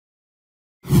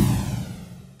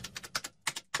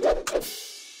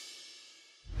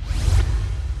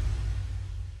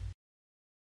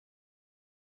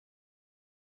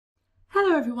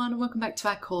Hello everyone and welcome back to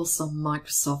our course on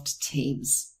Microsoft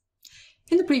Teams.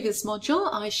 In the previous module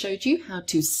I showed you how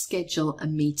to schedule a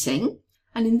meeting,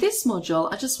 and in this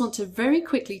module I just want to very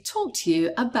quickly talk to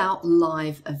you about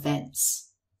live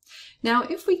events. Now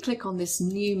if we click on this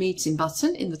new meeting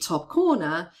button in the top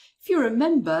corner, if you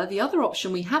remember the other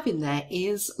option we have in there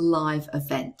is live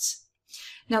event.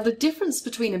 Now the difference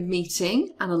between a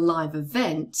meeting and a live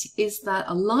event is that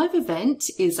a live event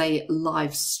is a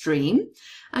live stream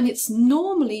and it's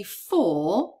normally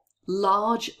for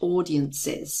large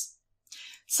audiences.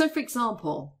 So for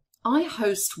example, I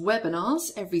host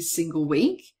webinars every single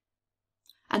week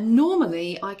and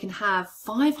normally I can have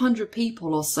 500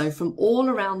 people or so from all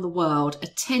around the world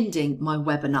attending my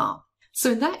webinar.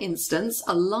 So in that instance,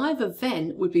 a live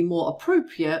event would be more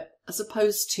appropriate as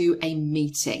opposed to a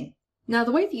meeting. Now,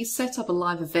 the way that you set up a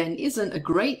live event isn't a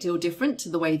great deal different to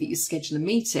the way that you schedule a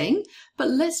meeting, but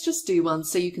let's just do one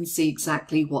so you can see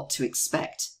exactly what to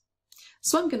expect.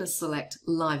 So I'm going to select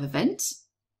live event.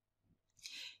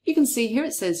 You can see here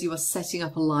it says you are setting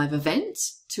up a live event.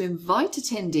 To invite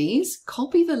attendees,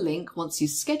 copy the link once you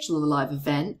schedule the live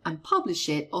event and publish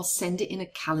it or send it in a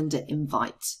calendar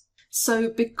invite. So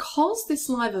because this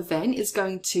live event is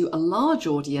going to a large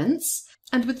audience,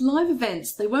 and with live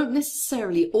events, they won't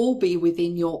necessarily all be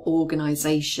within your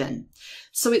organization.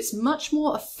 So it's much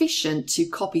more efficient to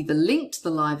copy the link to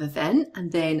the live event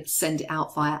and then send it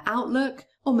out via Outlook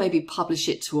or maybe publish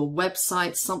it to a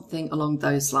website, something along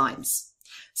those lines.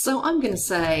 So I'm going to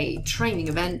say training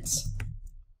event.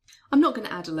 I'm not going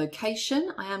to add a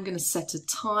location. I am going to set a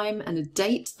time and a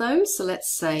date though. So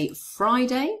let's say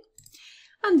Friday.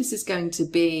 And this is going to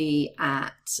be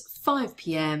at 5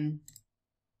 p.m.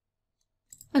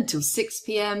 until 6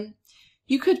 p.m.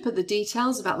 You could put the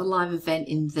details about the live event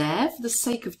in there. For the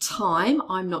sake of time,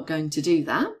 I'm not going to do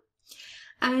that.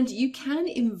 And you can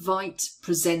invite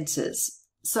presenters.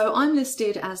 So I'm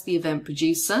listed as the event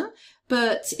producer,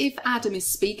 but if Adam is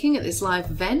speaking at this live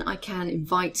event, I can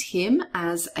invite him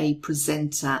as a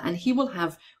presenter and he will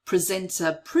have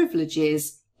presenter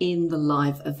privileges in the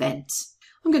live event.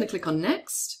 I'm going to click on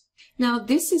next. Now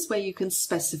this is where you can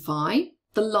specify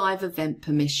the live event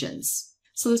permissions.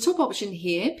 So the top option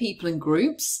here, people and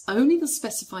groups, only the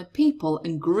specified people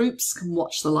and groups can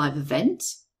watch the live event.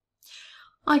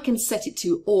 I can set it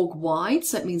to org-wide,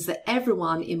 so it means that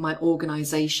everyone in my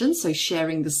organization, so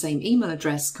sharing the same email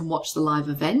address, can watch the live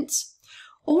event.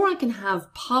 Or I can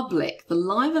have public, the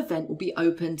live event will be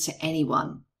open to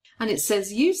anyone. And it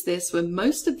says use this when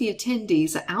most of the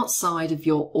attendees are outside of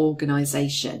your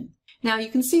organization. Now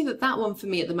you can see that that one for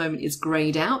me at the moment is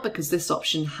grayed out because this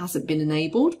option hasn't been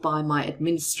enabled by my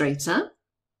administrator.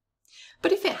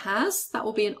 But if it has, that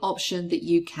will be an option that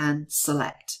you can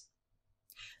select.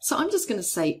 So I'm just going to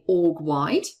say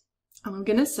org-wide and I'm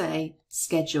going to say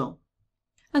schedule.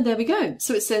 And there we go.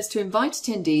 So it says to invite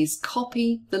attendees,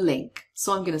 copy the link.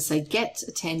 So I'm going to say get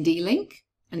attendee link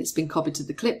and it's been copied to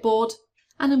the clipboard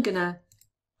and I'm going to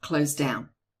close down.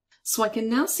 So I can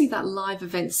now see that live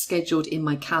event scheduled in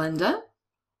my calendar.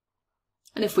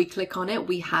 And if we click on it,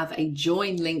 we have a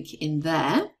join link in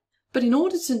there. But in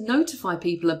order to notify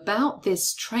people about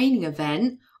this training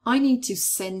event, I need to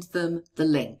send them the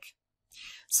link.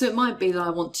 So it might be that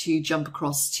I want to jump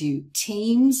across to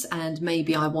Teams and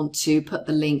maybe I want to put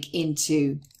the link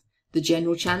into the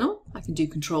general channel. I can do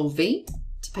Control V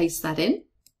to paste that in.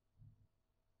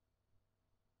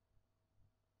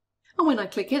 And when I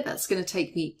click it, that's going to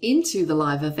take me into the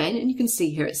live event. And you can see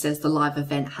here it says the live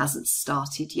event hasn't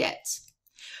started yet.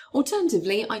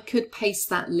 Alternatively, I could paste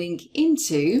that link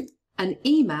into an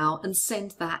email and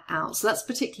send that out. So that's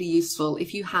particularly useful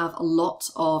if you have a lot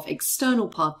of external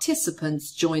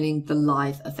participants joining the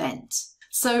live event.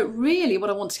 So really what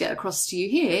I want to get across to you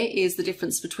here is the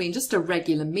difference between just a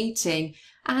regular meeting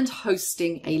and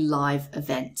hosting a live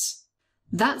event.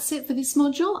 That's it for this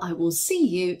module. I will see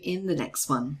you in the next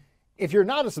one. If you're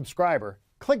not a subscriber,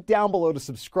 click down below to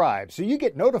subscribe so you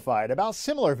get notified about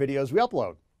similar videos we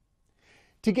upload.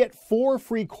 To get 4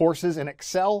 free courses in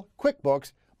Excel,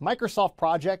 QuickBooks, Microsoft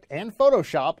Project, and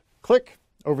Photoshop, click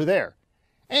over there.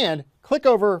 And click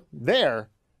over there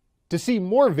to see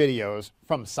more videos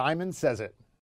from Simon Says It.